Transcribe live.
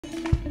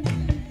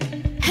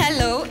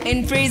Hello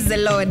and praise the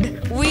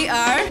Lord. We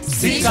are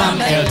CITAM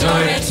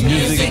Eldoret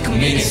Music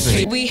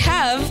Ministry. We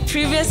have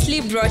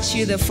previously brought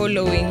you the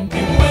following. Do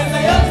you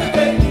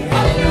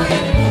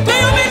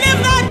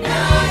believe that?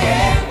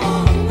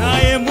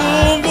 I am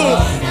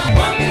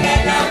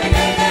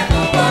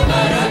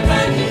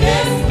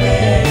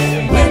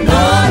when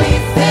all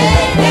is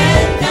said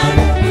and done,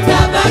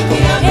 utabaki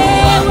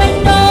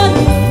when all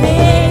is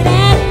said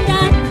and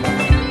done.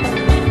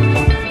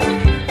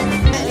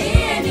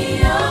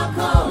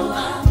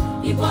 Aliyeniokoa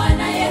ni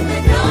Bwana Yesu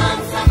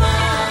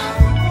Msamaha,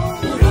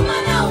 huruma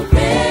na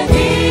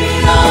upendo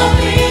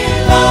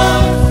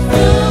belongs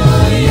to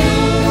you.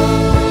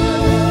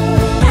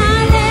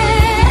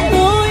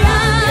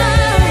 Hallelujah.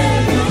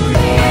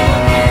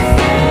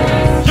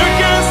 You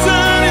can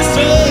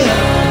satisfy.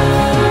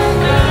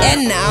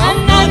 And now,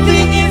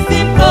 Nothing is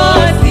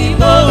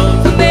impossible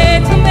to me.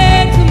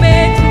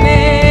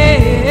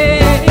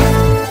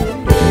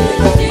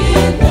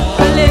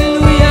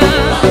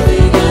 Hallelujah.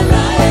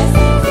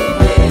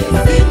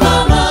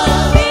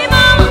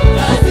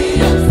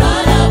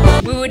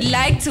 we would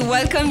like to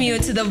welcome you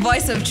to the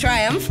Voice of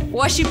Triumph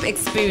worship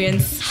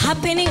experience.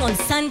 Happening on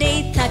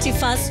Sunday,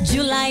 31st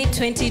July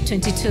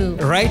 2022.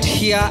 Right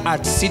here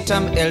at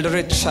CITAM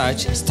Eldoret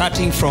Church,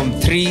 starting from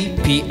 3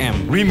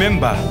 p.m.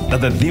 Remember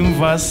that the theme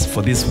verse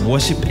for this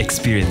worship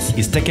experience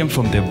is taken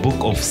from the book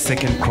of 2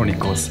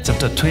 Chronicles,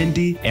 chapter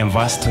 20 and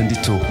verse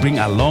 22. Bring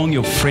along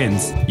your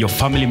friends, your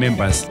family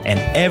members, and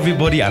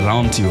everybody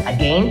around you.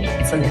 Again,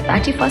 it's on the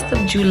 31st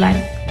of July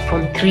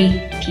from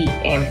 3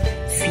 p.m.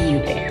 See you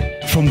there.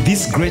 From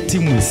this great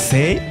team we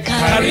say,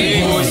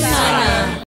 Karibu sana.